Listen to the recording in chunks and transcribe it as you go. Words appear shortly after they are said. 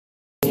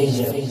Whoa,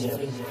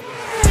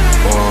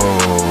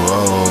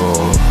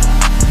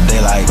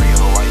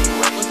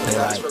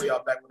 It's really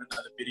all back with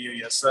another video,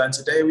 yes sir. And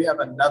today we have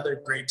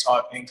another great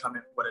talk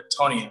incoming with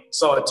Antonio.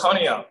 So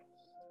Antonio,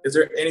 is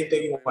there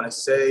anything you want to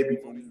say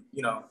before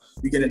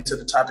we get into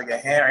the topic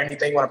at hand, or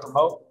anything you want to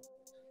promote?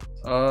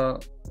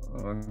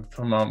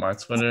 Promote my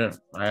Twitter.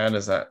 My ad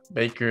is at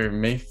Baker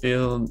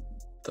Mayfield,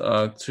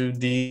 2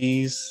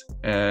 D's,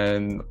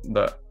 and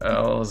the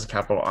L is a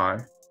capital I.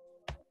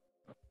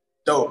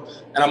 Dope.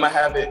 And I'm gonna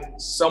have it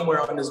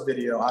somewhere on this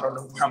video. I don't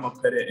know where I'm gonna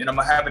put it, and I'm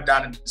gonna have it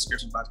down in the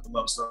description box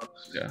below. So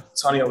yeah,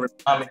 Antonio,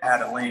 remind me to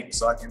add a link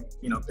so I can put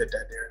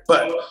that there.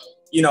 But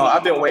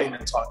I've been waiting to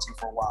talk to you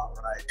for a while,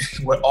 right?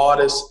 With all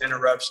this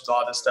interruptions,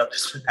 all this stuff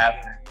that's been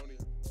happening,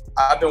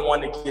 I've been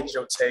wanting to get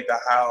your take on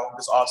how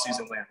this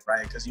offseason went,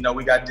 right? Because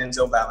we got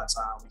Denzel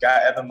Valentine, we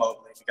got Evan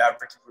Mobley, we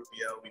got Ricky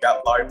Rubio, we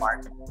got Larry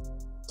Martin.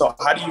 So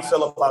how do you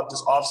feel about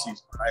this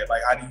offseason, right?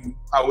 Like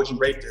how would you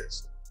rate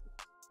this?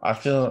 I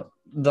feel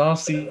the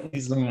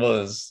offseason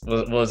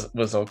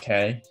was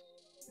okay.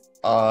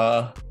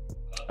 I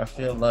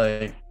feel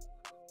like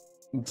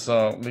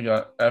we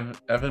got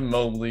Evan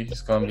Mobley,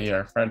 who's gonna be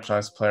our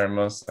franchise player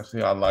most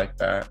likely. I like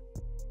that.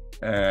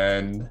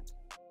 And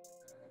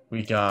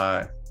we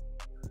got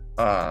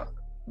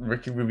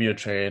Ricky Rubio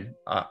trade.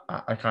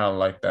 I kind of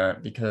like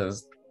that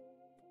because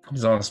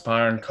he's on an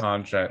aspiring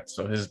contract,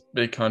 so his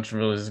big contract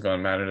really is going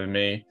to matter to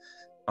me.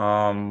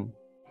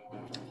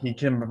 He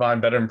can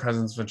provide veteran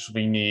presence, which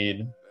we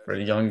need for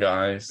the young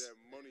guys.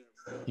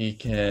 He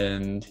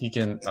can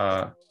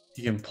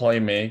play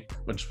make,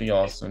 which we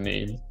also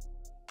need.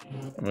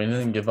 And we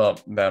didn't give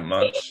up that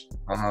much.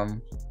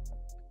 And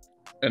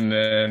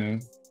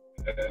then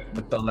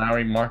with the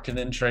Larry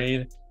Marketing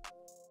trade,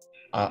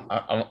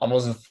 I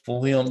wasn't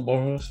fully on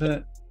board with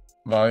it,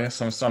 but I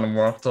guess I'm starting to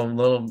work a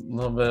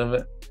little bit of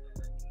it.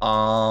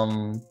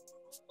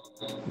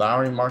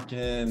 Larry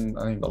Marketing,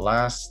 I think the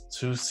last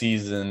 2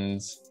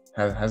 seasons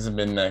hasn't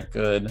been that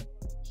good.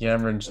 He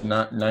averaged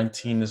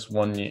 19 this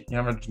 1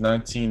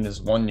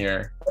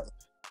 year.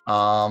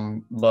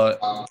 But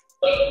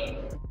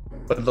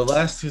the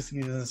last 2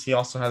 seasons, he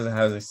also hasn't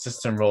had an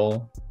assistant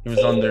role. He was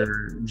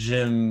under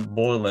Jim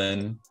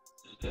Boylan,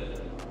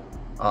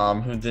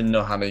 who didn't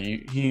know how to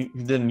he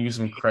didn't use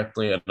him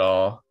correctly at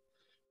all.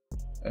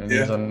 And he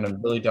was under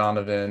Billy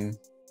Donovan.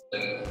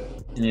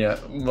 Yeah,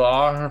 what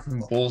I heard from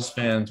Bulls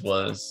fans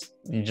was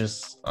he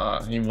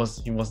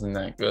wasn't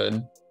that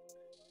good.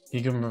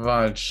 He can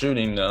provide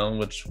shooting though,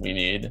 which we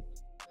need.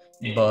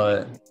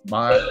 But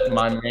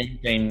my main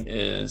thing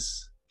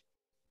is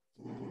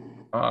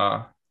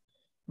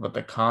with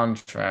the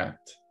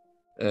contract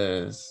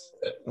is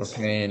we're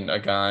paying a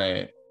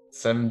guy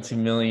 $17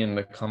 million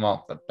to come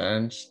off the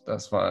bench.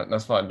 That's why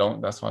I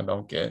don't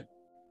get.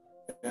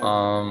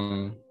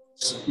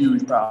 It's a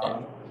huge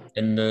problem.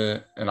 And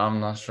I'm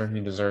not sure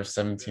he deserves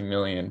 $17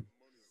 million.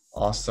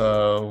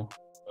 Also,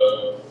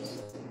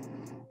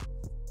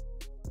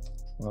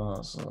 what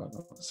else was I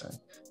going to say?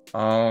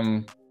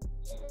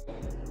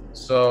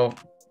 So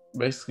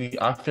basically,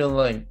 I feel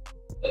like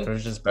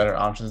there's just better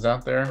options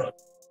out there.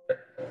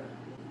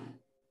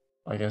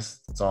 I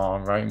guess it's all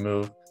right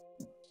move,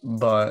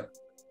 but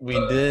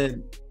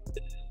the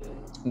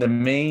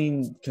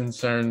main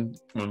concern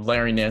with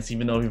Larry Nance,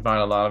 even though he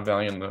provided a lot of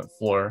value on the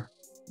floor,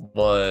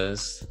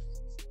 was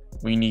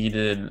we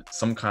needed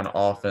some kind of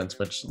offense,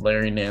 which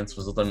Larry Nance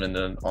was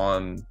limited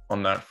on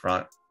that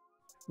front.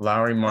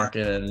 Larry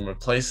Marketing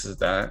replaces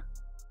that,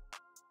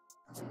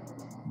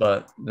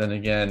 but then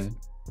again,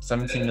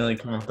 $17 million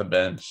coming off the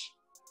bench.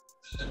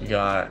 You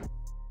got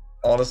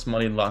all this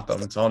money locked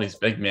up into all these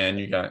big men.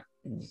 You got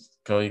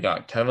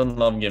Kevin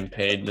Love getting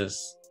paid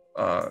this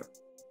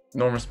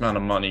enormous amount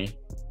of money,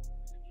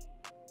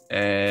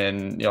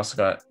 and you also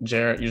got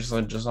Jared. You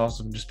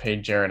just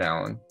paid Jared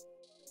Allen.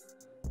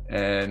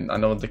 And I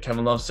know the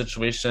Kevin Love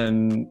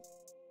situation,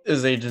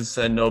 his agent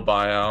said no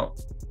buyout,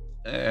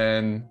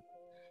 and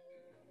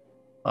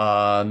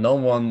no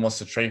one wants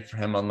to trade for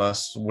him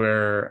unless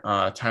we're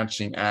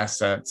attaching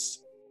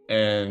assets,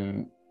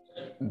 and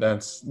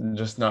that's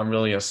just not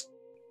really a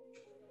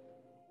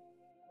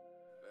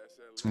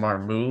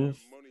smart move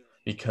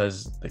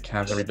because the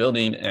Cavs are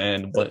rebuilding,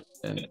 and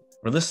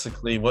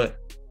realistically we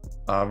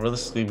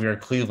are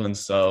Cleveland,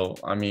 so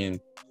I mean.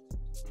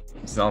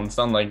 It's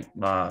not like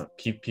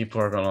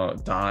people are gonna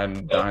die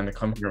to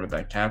come here with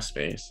that cap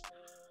space.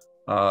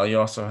 We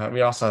also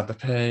have to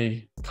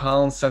pay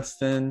Colin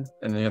Sexton,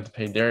 and then you have to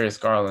pay Darius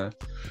Garland.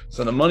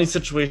 So the money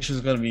situation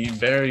is gonna be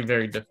very,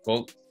 very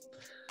difficult.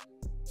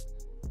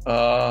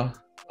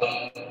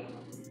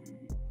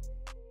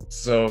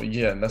 So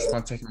yeah, that's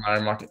my take on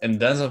Larry Market. And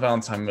Denzel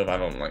Valentine move I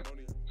don't like.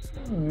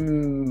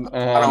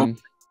 I don't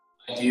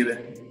either.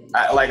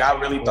 I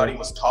really thought he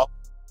was tall.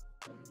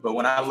 But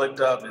when I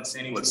looked up and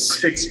seen he was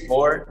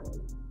 6'4",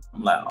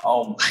 I'm like,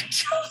 oh my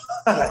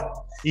God.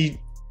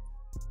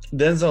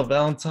 Denzel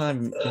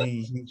Valentine,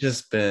 he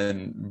just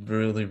been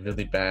really,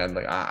 really bad.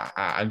 Like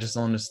I just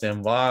don't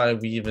understand why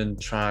we even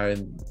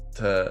tried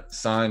to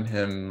sign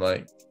him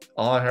like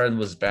all I heard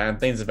was bad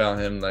things about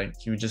him. Like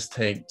he would just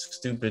take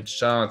stupid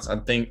shots. I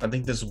think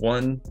this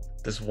one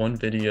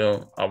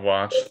video I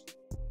watched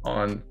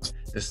on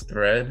this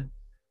thread,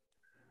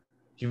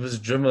 he was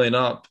dribbling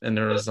up, and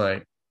there was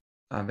like,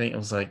 I think it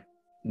was like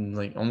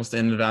almost the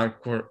end of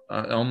that quarter,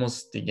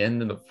 almost the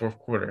end of the fourth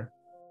quarter.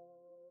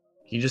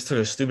 He just took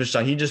a stupid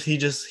shot. He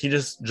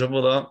just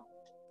dribbled up,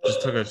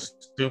 just took a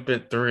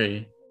stupid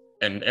three,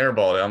 and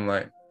airballed it. I'm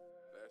like,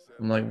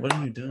 what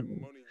are you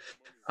doing?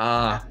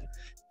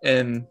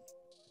 And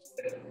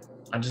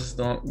I just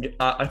don't.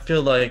 I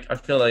feel like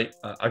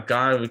a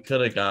guy we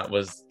could have got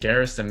was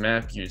Garrison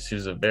Matthews, who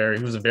was a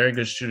very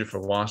good shooter for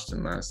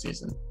Washington last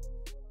season.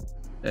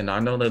 And I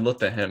know they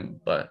looked at him,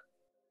 but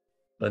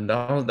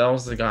that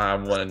was the guy I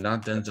wanted,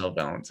 not Denzel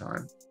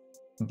Valentine.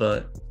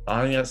 But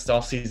I guess the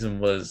offseason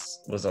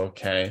was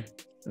okay.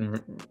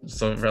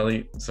 So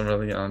really,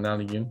 now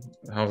to you,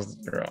 how was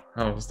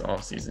the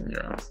offseason in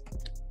your eyes?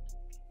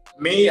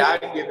 Me, I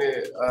give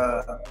it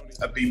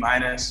a B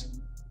minus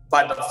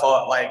by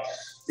default, like,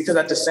 because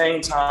at the same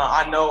time,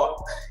 I know,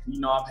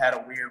 I've had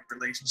a weird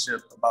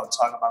relationship about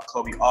talking about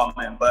Koby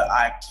Altman, but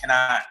I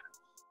cannot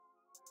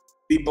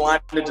be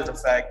blinded to the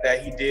fact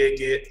that he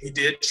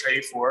did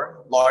trade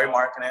for Lauri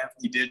Markkanen.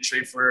 He did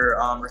trade for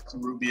Ricky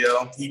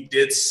Rubio. He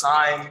did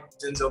sign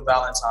Denzel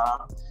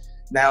Valentine.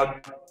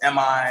 Now, am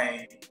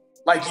I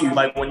like you?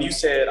 Like when you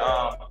said,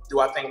 do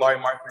I think Lauri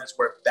Markkanen is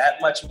worth that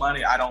much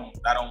money? I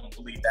don't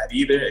believe that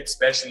either,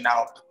 especially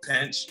now at the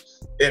pinch.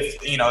 If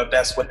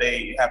that's what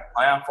they have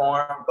planned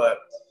for him, but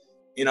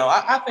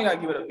I think I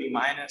give it a B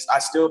minus. I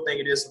still think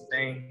it is some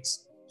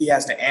things he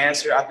has to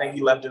answer. I think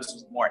he left us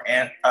with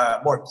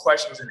more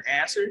questions than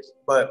answers.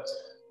 But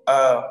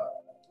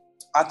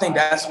I think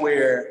that's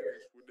where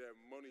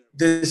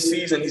this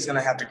season he's going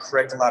to have to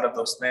correct a lot of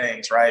those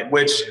things, right?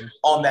 Which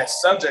on that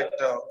subject,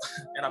 though,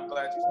 and I'm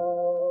glad you.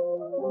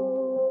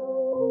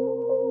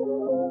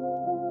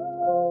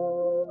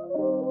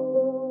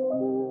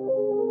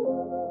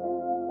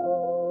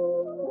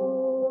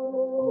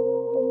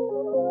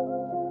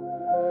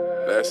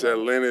 That's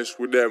Atlantis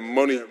with that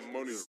money.